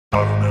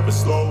I don't ever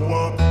slow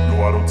up,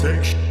 no I don't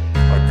take shit.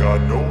 I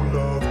got no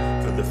love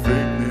for the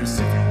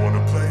fakeness. If you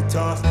wanna play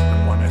tough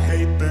and wanna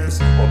hate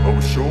this, I'll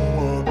always show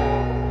up.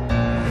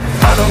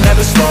 I don't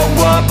ever slow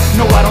up,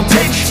 no I don't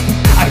take shit.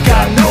 I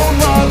got no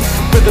love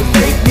for the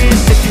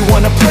fakeness. If you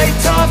wanna play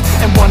tough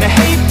and wanna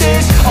hate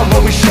this, I'll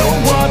always show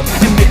up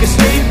and make a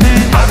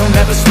statement. I don't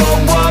ever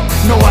slow up,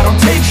 no I don't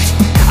take shit.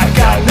 I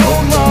got no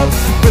love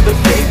for the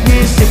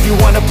fakeness. If you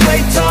wanna play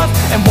tough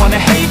and wanna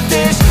hate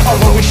this,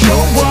 I'll always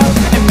show up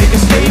and make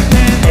a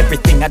statement.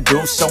 Everything I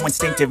do so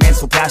instinctive and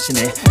so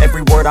passionate.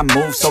 Every word I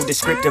move so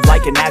descriptive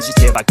like an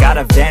adjective. I got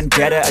a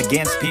vendetta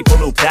against people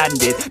who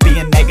patented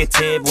being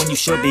negative when you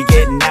should be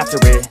getting after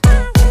it.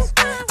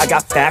 I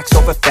got facts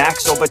over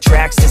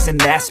tracks, this and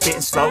that.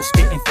 Spitting slow,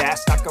 spitting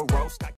fast, I could roast.